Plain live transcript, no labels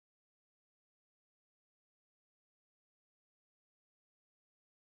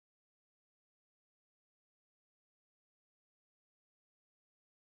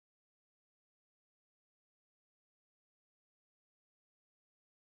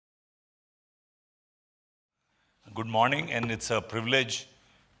Good morning, and it's a privilege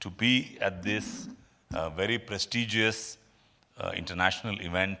to be at this very prestigious international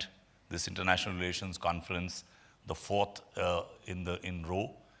event, this International Relations Conference, the fourth in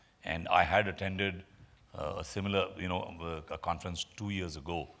row. And I had attended a similar, a conference 2 years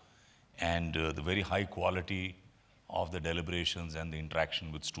ago, and the very high quality of the deliberations and the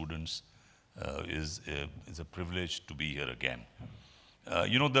interaction with students is a privilege to be here again.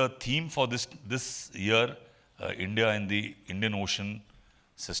 The theme for this year, India and the Indian Ocean,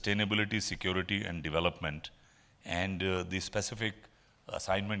 Sustainability, Security and Development, and the specific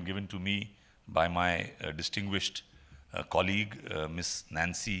assignment given to me by my distinguished colleague, Ms.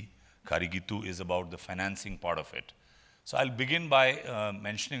 Nancy Karigitu, is about the financing part of it. So I'll begin by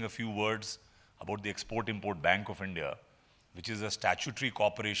mentioning a few words about the Export-Import Bank of India, which is a statutory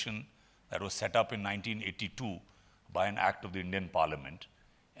corporation that was set up in 1982 by an act of the Indian Parliament.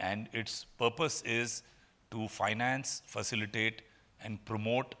 And its purpose is to finance, facilitate, and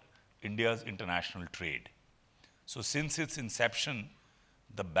promote India's international trade. So since its inception,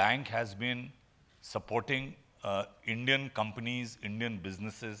 the bank has been supporting Indian companies, Indian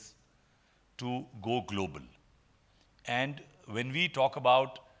businesses to go global. And when we talk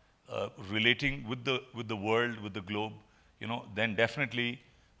about relating with the world, with the globe, then definitely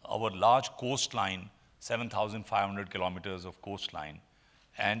our large coastline, 7,500 kilometers of coastline,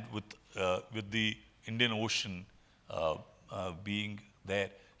 and with the Indian Ocean being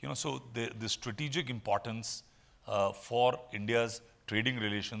there, so the strategic importance for India's trading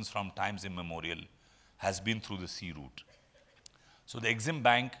relations from times immemorial has been through the sea route. So the EXIM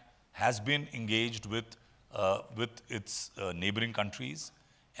Bank has been engaged with its neighboring countries,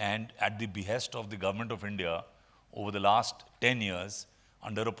 and at the behest of the Government of India over the last 10 years,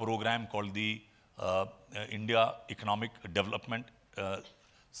 under a program called the India Economic Development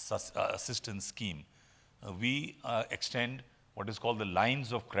Assistance Scheme, we extend what is called the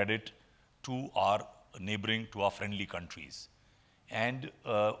lines of credit to our neighboring, to our friendly countries. And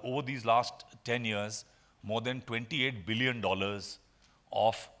over these last 10 years, more than $28 billion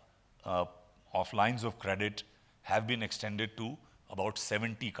of lines of credit have been extended to about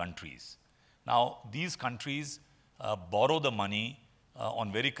 70 countries. Now, these countries borrow the money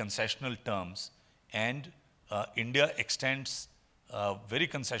on very concessional terms, and India extends very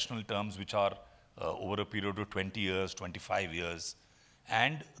concessional terms which are over a period of 20 years, 25 years.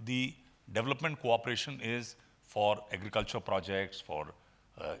 And the development cooperation is for agriculture projects, for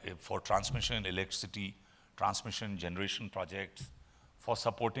transmission, electricity, transmission, generation projects, for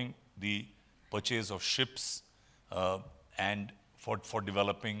supporting the purchase of ships, and for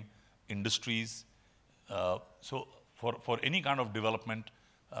developing industries. So for any kind of development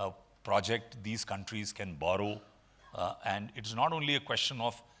project, these countries can borrow. And it's not only a question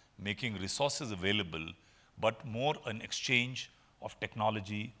of making resources available, but more an exchange of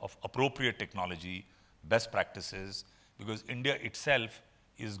technology, of appropriate technology, best practices, because India itself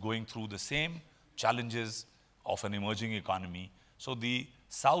is going through the same challenges of an emerging economy. So the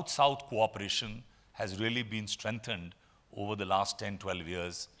South-South cooperation has really been strengthened over the last 10, 12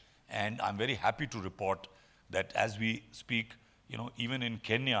 years. And I'm very happy to report that as we speak, even in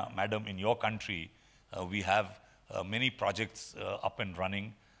Kenya, madam, in your country, we have many projects up and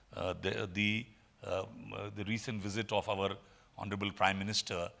running. The recent visit of our Honorable Prime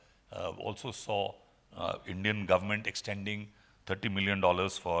Minister also saw Indian government extending $30 million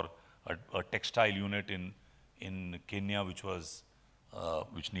for a textile unit in Kenya,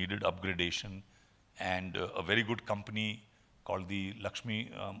 which needed upgradation, and a very good company called the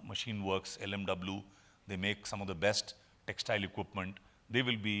Lakshmi Machine Works, LMW. They make some of the best textile equipment. They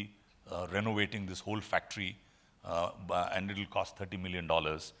will be renovating this whole factory, and it will cost $30 million.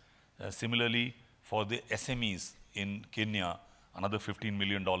 Similarly, for the SMEs in Kenya, another $15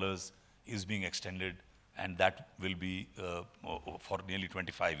 million is being extended, and that will be for nearly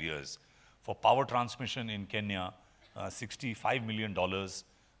 25 years. For power transmission in Kenya, $65 million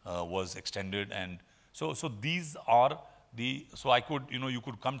was extended, and so these are the, so I could, you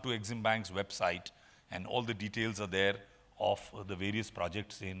could come to EXIM Bank's website, and all the details are there of the various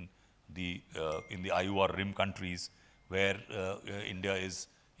projects in the IOR RIM countries where India is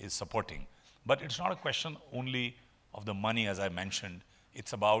supporting. But it's not a question only of the money, as I mentioned.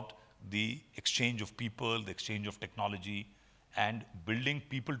 It's about the exchange of people, the exchange of technology, and building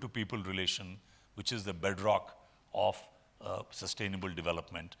people-to-people relation, which is the bedrock of sustainable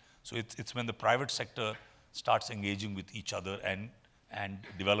development. So it's when the private sector starts engaging with each other and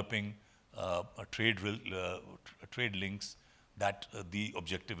developing trade links that the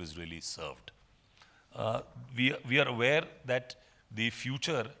objective is really served. We are aware that the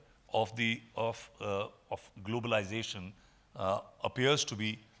future of globalization appears to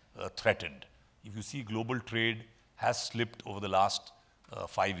be threatened. If you see, global trade has slipped over the last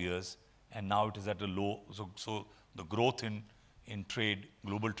 5 years, and now it is at a low. So the growth in trade,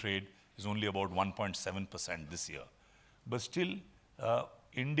 global trade, is only about 1.7% this year. But still,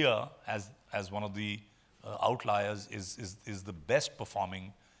 India, as one of the outliers, is the best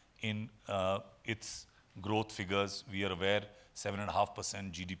performing in its growth figures. We are aware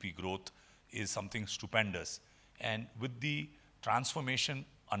 7.5% GDP growth is something stupendous. And with the transformation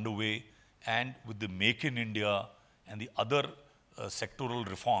underway and with the Make in India and the other sectoral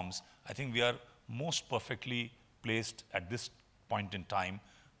reforms, I think we are most perfectly placed at this point in time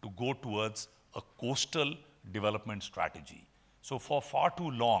to go towards a coastal development strategy. So for far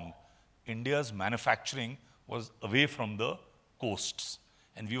too long, India's manufacturing was away from the coasts,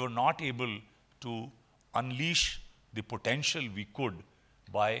 and we were not able to unleash the potential we could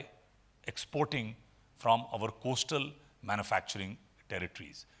by exporting from our coastal manufacturing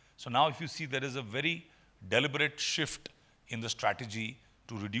territories. So now if you see, there is a very deliberate shift in the strategy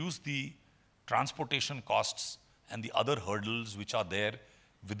to reduce the transportation costs and the other hurdles which are there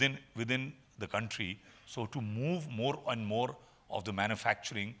within the country, so to move more and more of the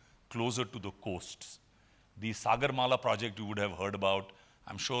manufacturing closer to the coasts. The Sagarmala project you would have heard about.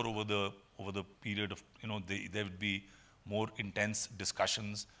 I'm sure over the period of, there would be more intense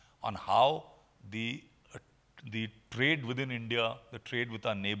discussions on how the trade within India, the trade with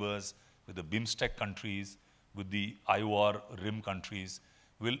our neighbors, with the BIMSTEC countries, with the IOR RIM countries,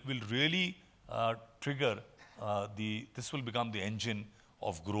 will really trigger this will become the engine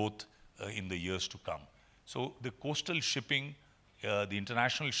of growth in the years to come. So the coastal shipping, the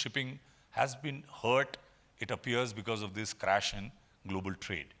international shipping has been hurt, it appears, because of this crash in global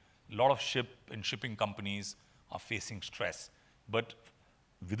trade. A lot of shipping companies are facing stress. But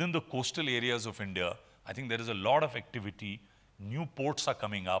within the coastal areas of India, I think there is a lot of activity. New ports are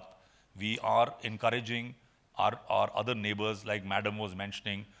coming up. We are encouraging our other neighbors, like Madam was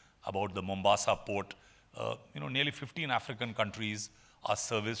mentioning about the Mombasa port. Nearly 15 African countries are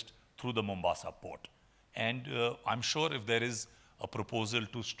serviced through the Mombasa port. And I'm sure if there is a proposal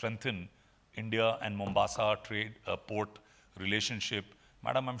to strengthen India and Mombasa trade port relationship,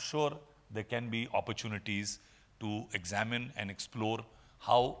 Madam, I'm sure there can be opportunities to examine and explore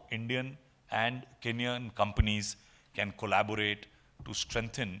how Indian and Kenyan companies can collaborate to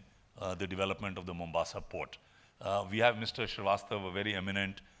strengthen the development of the Mombasa port. We have Mr. Srivastav, a very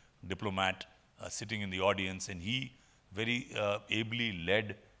eminent diplomat, sitting in the audience, and he very ably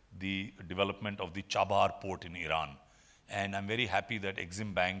led the development of the Chabahar port in Iran. And I'm very happy that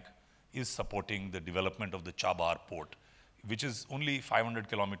EXIM Bank is supporting the development of the Chabahar port, which is only 500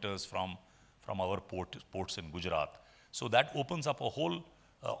 kilometers from our ports in Gujarat. So that opens up a whole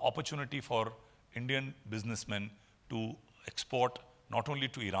opportunity for Indian businessmen to export not only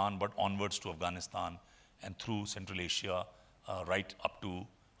to Iran but onwards to Afghanistan and through Central Asia, right up to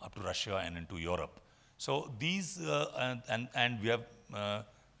Russia and into Europe. So these and we have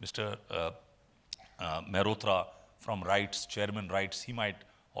Mr. Mehrotra from Rights, Chairman Rights. He might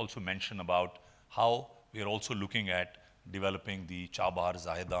also mention about how we are also looking at developing the Chabahar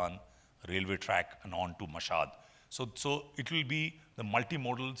Zahedan railway track and on to Mashhad. So it will be the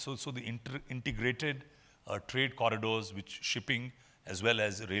multimodal, so the integrated trade corridors, which shipping as well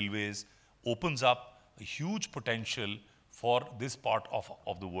as railways, opens up a huge potential for this part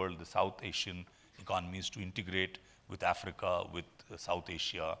of the world, the South Asian economies, to integrate with Africa, with South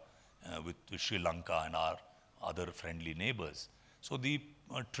Asia, with Sri Lanka and our other friendly neighbors. So the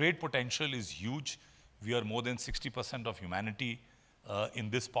trade potential is huge. We are more than 60% of humanity in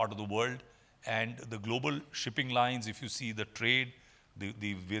this part of the world. And the global shipping lines, if you see the trade,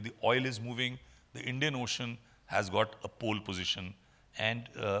 where the oil is moving, the Indian Ocean has got a pole position, and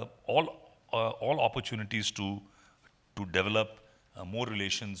all opportunities to develop more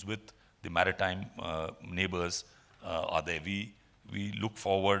relations with the maritime neighbors are there. We look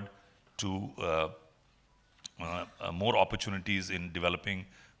forward to more opportunities in developing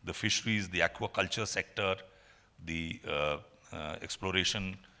the fisheries, the aquaculture sector, the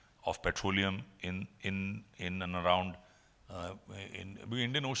exploration of petroleum in and around. The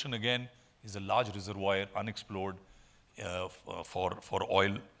Indian Ocean, again, is a large reservoir, unexplored, for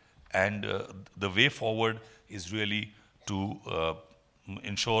oil. And the way forward is really to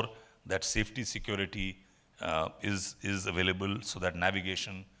ensure that safety, security is available, so that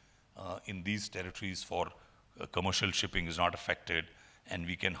navigation in these territories for commercial shipping is not affected, and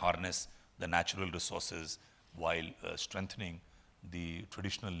we can harness the natural resources while strengthening the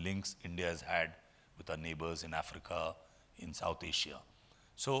traditional links India has had with our neighbors in Africa, in South Asia.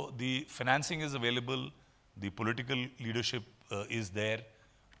 So the financing is available, the political leadership is there,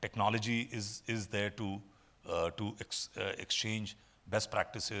 technology is there to exchange best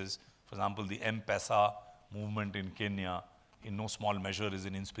practices. For example, the M-Pesa movement in Kenya, in no small measure, is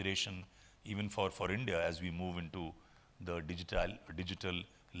an inspiration even for India as we move into the digital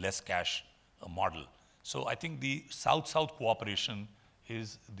less cash model. So I think the South-South cooperation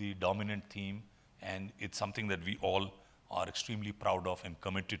is the dominant theme, and it's something that we all are extremely proud of and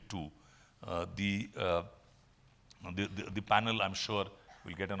committed to. The panel, I'm sure,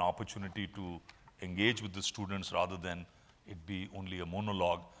 will get an opportunity to engage with the students rather than it be only a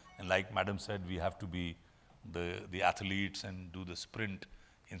monologue. And like Madam said, we have to be the athletes and do the sprint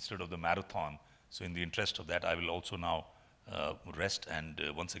instead of the marathon. So in the interest of that, I will also now rest. And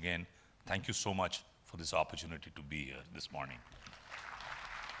once again, thank you so much for this opportunity to be here this morning.